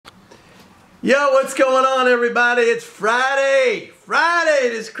Yo, what's going on, everybody? It's Friday.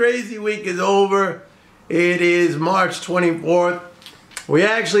 This crazy week is over. It is March 24th. We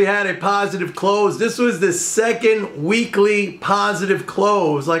actually had a positive close. This was the second weekly positive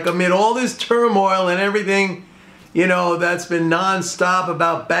close. Like, amid all this turmoil and everything, you know, that's been nonstop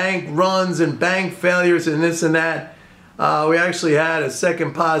about bank runs and bank failures and this and that. We actually had a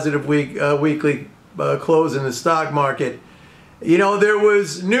second positive weekly close in the stock market. You know, there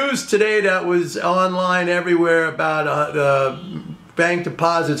was news today that was online everywhere about bank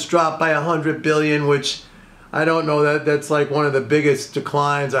deposits dropped by 100 billion, which I don't know, that's like one of the biggest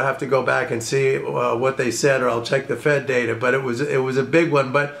declines. I have to go back and see what they said, or I'll check the Fed data, but it was a big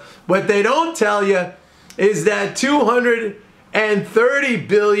one. But what they don't tell you is that 230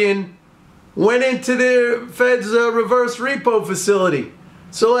 billion went into the Fed's reverse repo facility.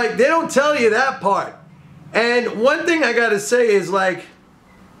 So, like, they don't tell you that part. And one thing I gotta say is, like,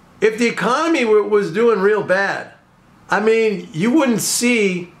 if the economy was doing real bad, I mean, you wouldn't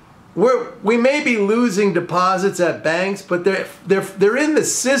see, we may be losing deposits at banks, but they're in the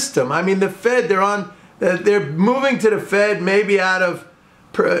system. I mean, the Fed, they're moving to the Fed maybe out of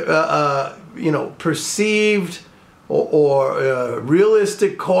perceived or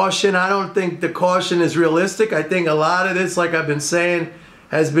realistic caution. I don't think the caution is realistic. I think a lot of this, like I've been saying,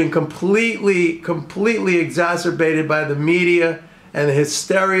 has been completely exacerbated by the media and the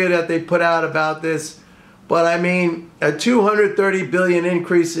hysteria that they put out about this. But I mean, a 230 billion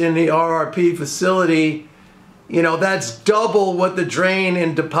increase in the RRP facility, you know, that's double what the drain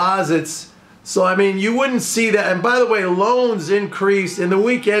in deposits. So I mean, you wouldn't see that. And by the way, loans increased in the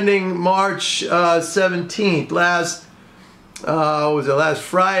week ending March 17th, last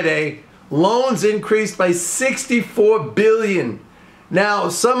Friday. Loans increased by 64 billion. Now,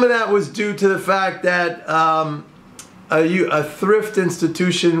 some of that was due to the fact that a thrift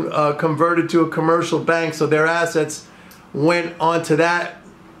institution converted to a commercial bank, so their assets went onto that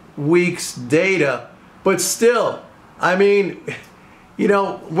week's data. But still, I mean, you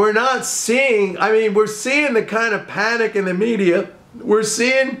know, we're seeing the kind of panic in the media. We're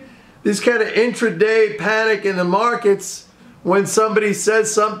seeing this kind of intraday panic in the markets when somebody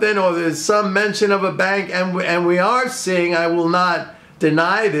says something or there's some mention of a bank, and we are seeing, I will not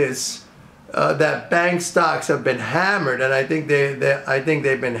deny this, that bank stocks have been hammered, and I think they've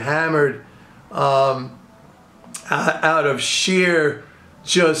been hammered out of sheer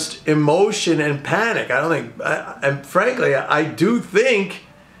just emotion and panic. And frankly, I do think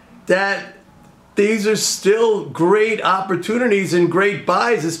that these are still great opportunities and great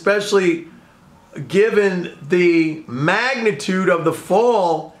buys, especially given the magnitude of the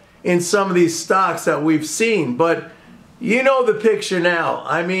fall in some of these stocks that we've seen. But you know the picture now.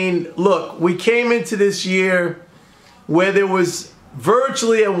 I mean, look, we came into this year where there was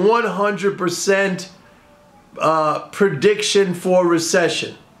virtually a 100% prediction for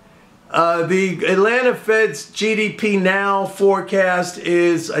recession. The Atlanta Fed's GDP now forecast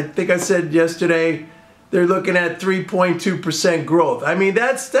is, I think I said yesterday, they're looking at 3.2% growth. I mean,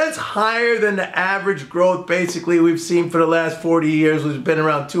 that's higher than the average growth basically we've seen for the last 40 years, which has been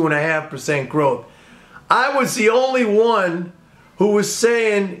around 2.5% growth. I was the only one who was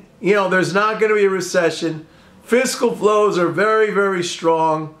saying, you know, there's not going to be a recession. Fiscal flows are very, very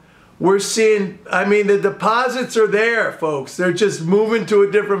strong. We're seeing, I mean, the deposits are there, folks. They're just moving to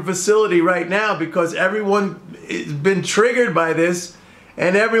a different facility right now because everyone has been triggered by this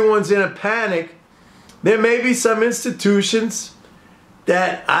and everyone's in a panic. There may be some institutions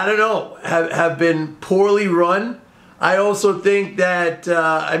that, I don't know, have been poorly run. I also think that,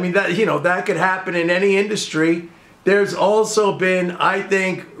 that could happen in any industry. There's also been, I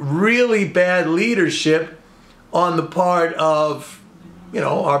think, really bad leadership on the part of, you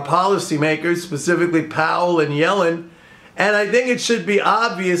know, our policymakers, specifically Powell and Yellen. And I think it should be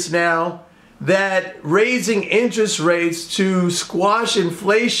obvious now that raising interest rates to squash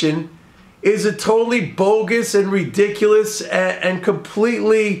inflation is a totally bogus and ridiculous and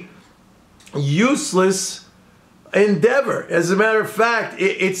completely useless endeavor. As a matter of fact,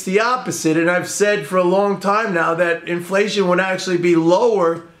 it's the opposite. And I've said for a long time now that inflation would actually be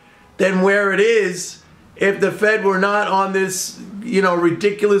lower than where it is if the Fed were not on this, you know,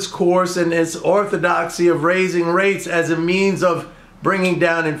 ridiculous course and its orthodoxy of raising rates as a means of bringing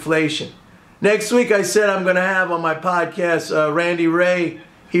down inflation. Next week, I said I'm going to have on my podcast Randy Ray.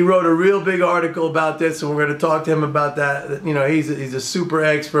 He wrote a real big article about this, and we're going to talk to him about that. You know, he's a super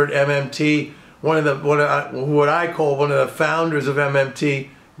expert, MMT. What I call one of the founders of MMT.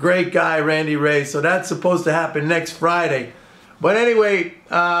 Great guy, Randy Ray. So that's supposed to happen next Friday. But anyway,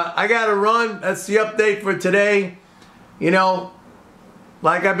 I got to run. That's the update for today. You know,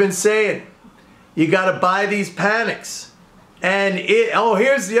 like I've been saying, you got to buy these panics. And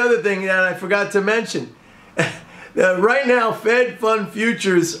here's the other thing that I forgot to mention. Right now, Fed fund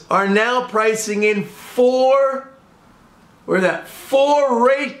futures are now pricing in four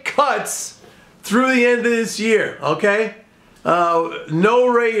rate cuts through the end of this year, okay? No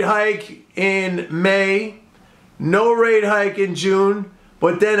rate hike in May, no rate hike in June,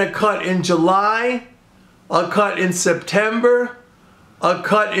 but then a cut in July, a cut in September, a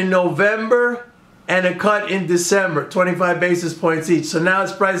cut in November, and a cut in December, 25 basis points each. So now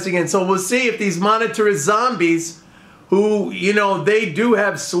it's pricing in. So we'll see if these monetarist zombies, who, you know, they do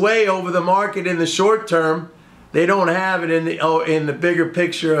have sway over the market in the short term, they don't have it in the bigger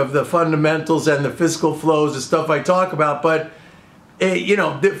picture of the fundamentals and the fiscal flows and stuff I talk about. But, you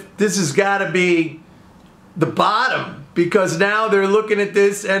know, this has got to be the bottom, because now they're looking at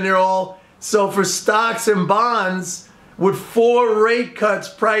this and they're all, so for stocks and bonds with 4 rate cuts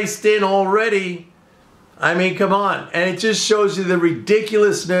priced in already, I mean, come on. And it just shows you the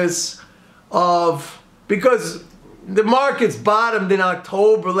ridiculousness of, because the markets bottomed in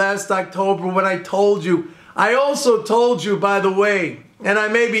October, last October, when I told you. I also told you, by the way, and I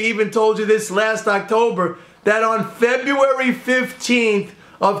maybe even told you this last October, that on February 15th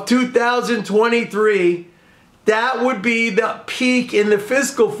of 2023, that would be the peak in the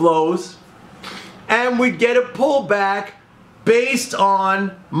fiscal flows, and we'd get a pullback based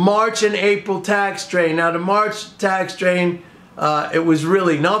on March and April tax drain. Now, the March tax drain, it was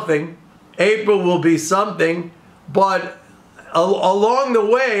really nothing. April will be something, but along the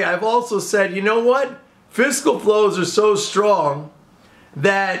way, I've also said, you know what? Fiscal flows are so strong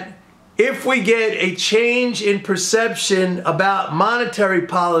that if we get a change in perception about monetary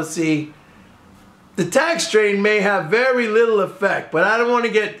policy, the tax drain may have very little effect. But I don't want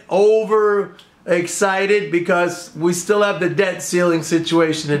to get over excited, because we still have the debt ceiling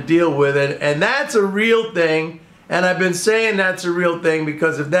situation to deal with, and that's a real thing. And I've been saying that's a real thing,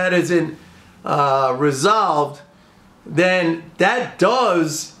 because if that isn't resolved, then that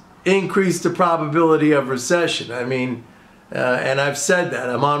does increase the probability of recession. I mean, and I've said that.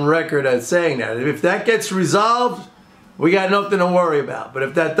 I'm on record as saying that. If that gets resolved, we got nothing to worry about. But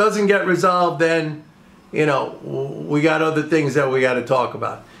if that doesn't get resolved, then, you know, we got other things that we got to talk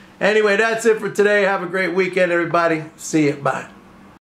about. Anyway, that's it for today. Have a great weekend, everybody. See you. Bye.